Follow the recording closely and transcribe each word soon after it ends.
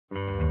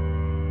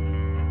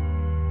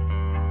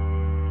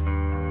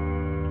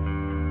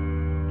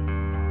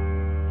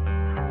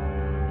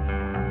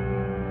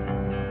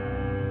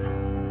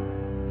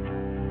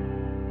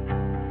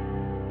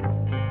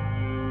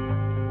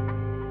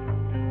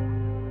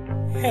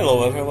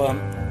Hello everyone,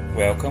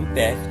 welcome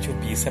back to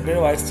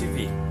Bee-cyberwise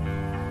TV.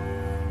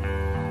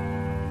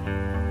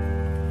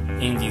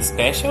 In this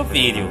special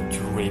video to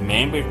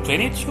remember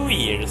 22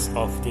 years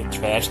of the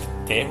tragic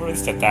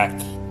terrorist attack,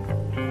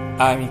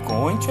 I'm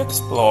going to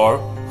explore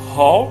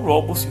how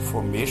robust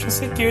information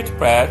security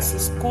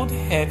practices could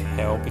have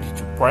helped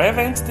to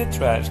prevent the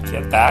tragic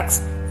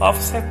attacks of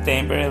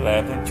September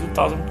 11,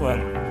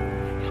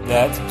 2001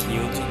 that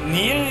killed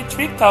nearly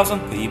 3,000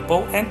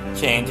 people and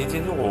changed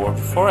the world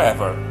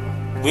forever.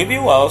 We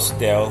will also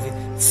delve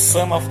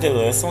some of the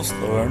lessons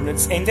learned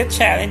and the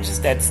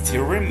challenges that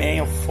still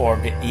remain for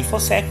the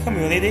Infosec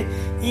community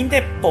in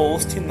the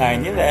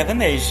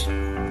post-9/11 age.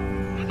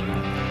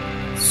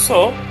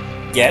 So,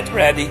 get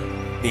ready,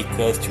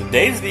 because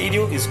today's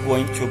video is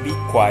going to be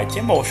quite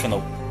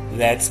emotional.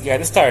 Let's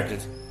get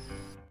started.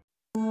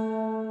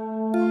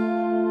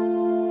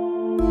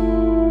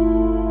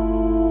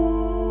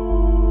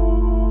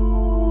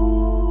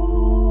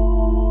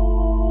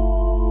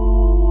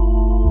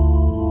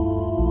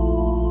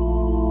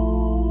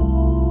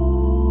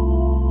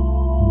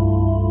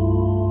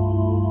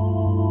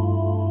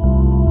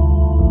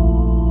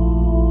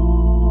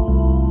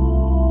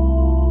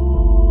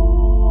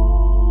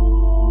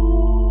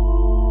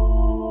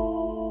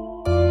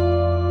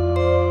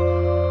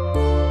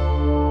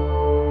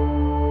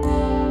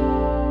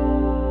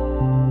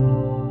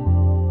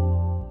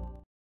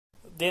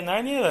 The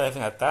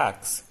 9/11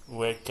 attacks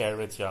were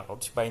carried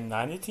out by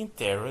 19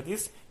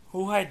 terrorists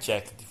who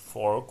hijacked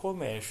 4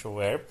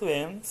 commercial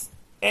airplanes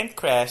and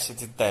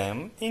crashed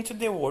them into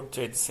the World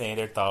Trade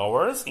Center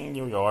towers in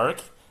New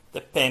York,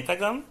 the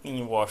Pentagon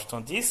in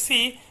Washington,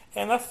 D.C.,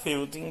 and a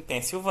field in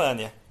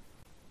Pennsylvania.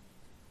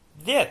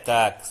 The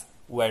attacks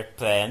were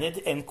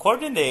planned and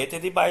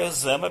coordinated by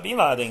Osama bin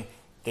Laden,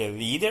 the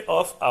leader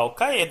of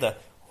Al-Qaeda,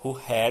 who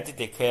had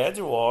declared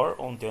war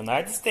on the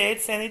United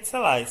States and its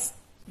allies.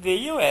 The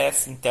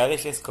U.S.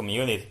 intelligence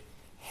community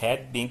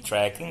had been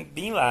tracking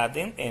bin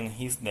Laden and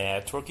his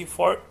network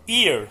for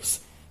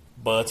years,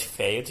 but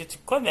failed to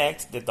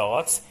connect the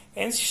dots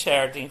and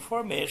share the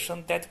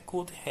information that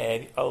could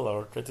have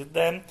alerted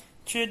them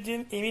to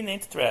the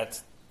imminent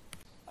threat.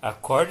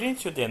 According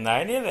to the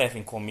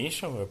 9/11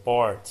 Commission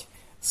report,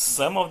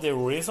 some of the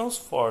reasons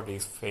for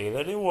this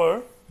failure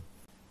were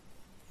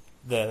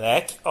the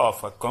lack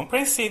of a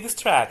comprehensive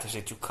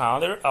strategy to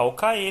counter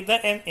Al-Qaeda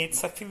and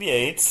its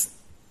affiliates,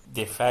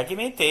 the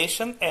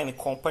fragmentation and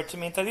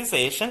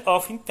compartmentalization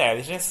of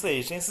intelligence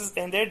agencies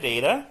and their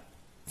data,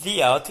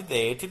 the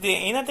outdated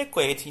and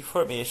inadequate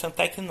information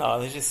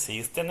technology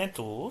system and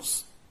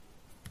tools,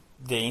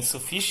 the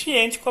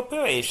insufficient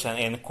cooperation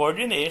and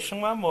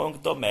coordination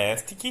among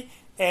domestic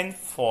and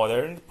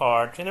foreign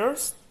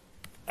partners,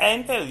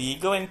 and the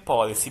legal and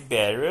policy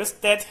barriers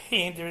that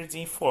hindered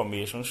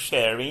information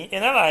sharing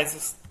and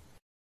analysis.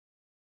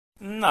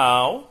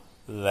 Now,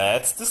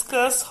 let's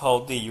discuss how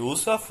the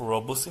use of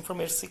robust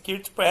information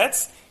security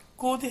practices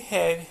could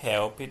have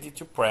helped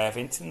to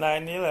prevent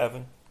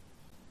 9/11.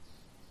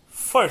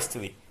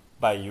 Firstly,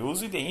 by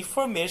using the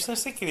information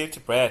security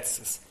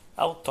practices,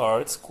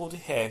 authorities could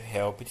have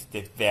helped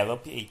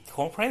develop a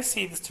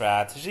comprehensive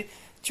strategy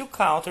to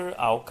counter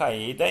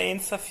Al-Qaeda and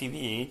its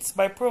affiliates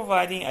by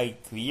providing a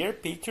clear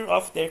picture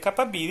of their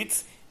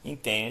capabilities,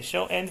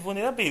 intentions, and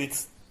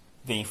vulnerabilities.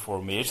 The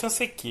information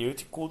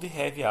security could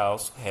have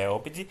also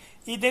helped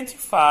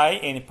identify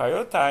and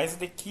prioritize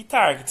the key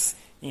targets,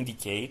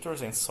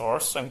 indicators, and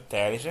sources of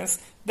intelligence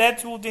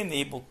that would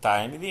enable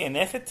timely and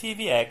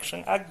effective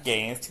action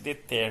against the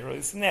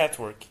terrorist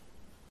network.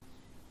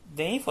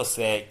 The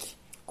Infosec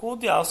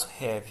could also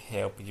have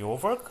helped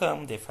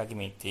overcome the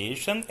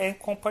fragmentation and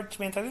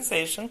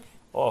compartmentalization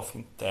of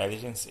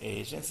intelligence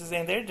agencies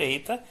and their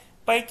data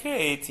by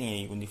creating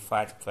a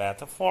unified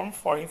platform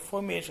for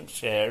information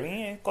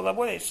sharing and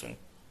collaboration,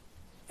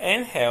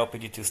 and helped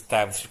to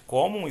establish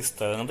common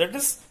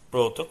standards,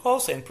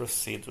 protocols, and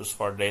procedures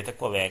for data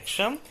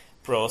collection,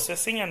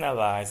 processing,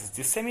 analysis,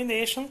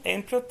 dissemination,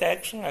 and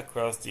protection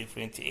across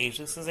different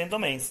agencies and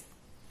domains.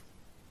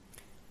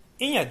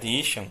 In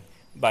addition,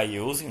 by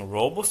using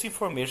robust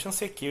information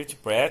security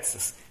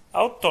practices,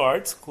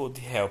 authorities could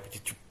help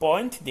to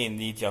point the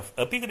need of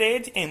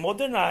upgrade and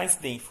modernize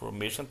the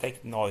information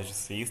technology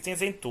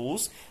systems and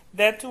tools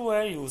that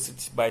were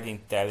used by the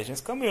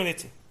intelligence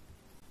community,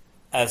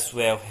 as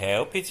well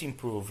helped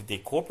improve the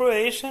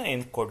cooperation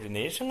and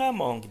coordination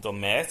among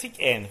domestic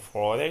and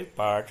foreign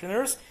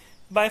partners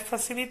by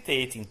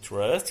facilitating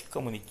trust,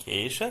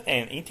 communication,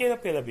 and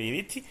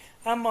interoperability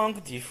among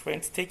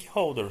different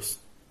stakeholders.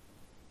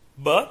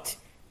 But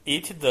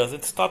it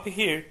doesn't stop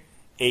here.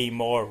 A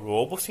more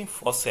robust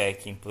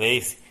Infosec in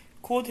place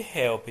could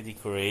help to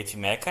create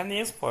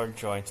mechanisms for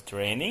joint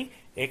training,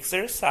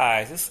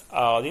 exercises,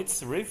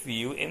 audits,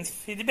 review, and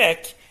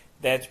feedback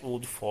that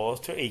would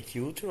foster a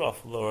culture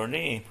of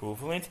learning and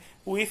improvement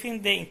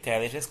within the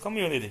intelligence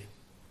community,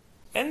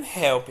 and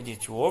help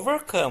to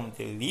overcome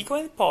the legal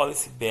and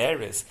policy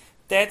barriers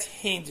that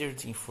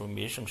hindered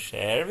information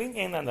sharing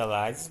and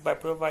analysis by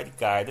providing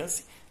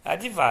guidance,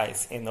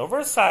 advice, and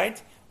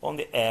oversight on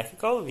the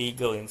ethical,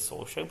 legal, and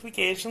social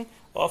implications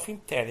of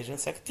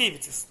intelligence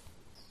activities.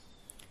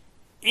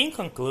 In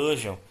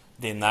conclusion,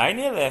 the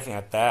 9/11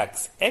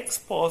 attacks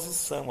exposes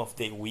some of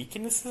the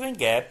weaknesses and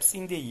gaps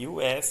in the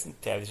U.S.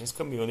 intelligence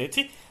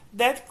community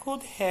that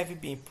could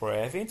have been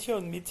prevented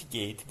or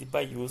mitigated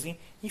by using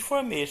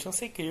information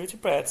security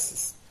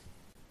practices.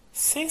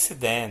 Since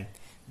then,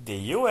 the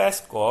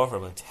U.S.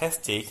 government has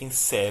taken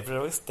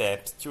several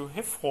steps to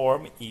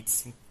reform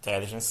its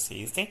intelligence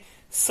system,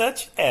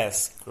 such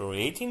as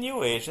creating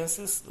new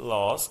agencies,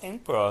 laws,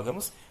 and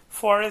programs,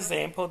 for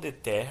example, the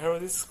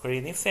Terrorist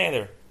Screening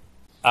Center.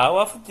 All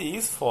of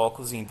these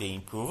focus in the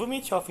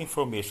improvement of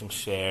information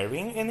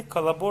sharing and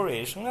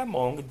collaboration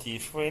among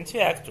different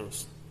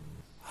actors.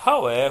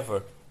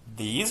 However,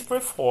 these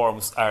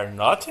reforms are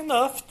not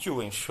enough to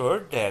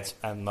ensure that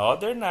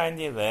another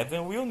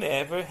 9/11 will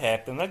never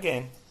happen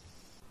again.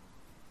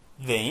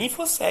 The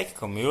Infosec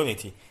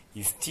community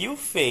still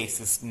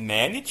faces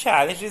many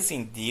challenges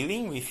in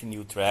dealing with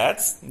new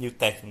threats, new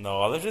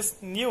technologies,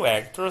 new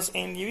actors,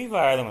 and new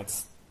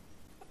environments.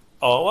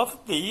 All of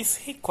these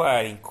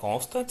requiring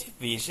constant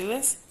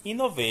vigilance,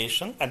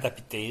 innovation,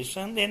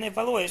 adaptation, and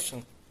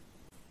evaluation.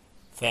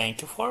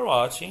 Thank you for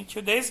watching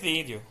today's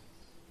video.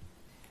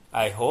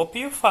 I hope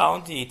you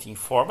found it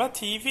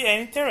informative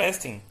and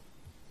interesting.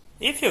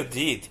 If you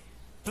did,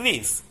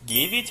 please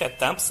give it a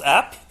thumbs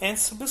up and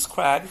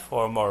subscribe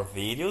for more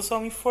videos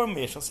on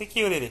information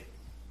security.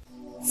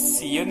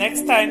 See you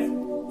next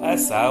time.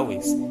 As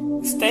always,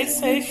 stay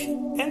safe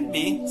and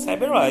be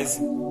cyberwise.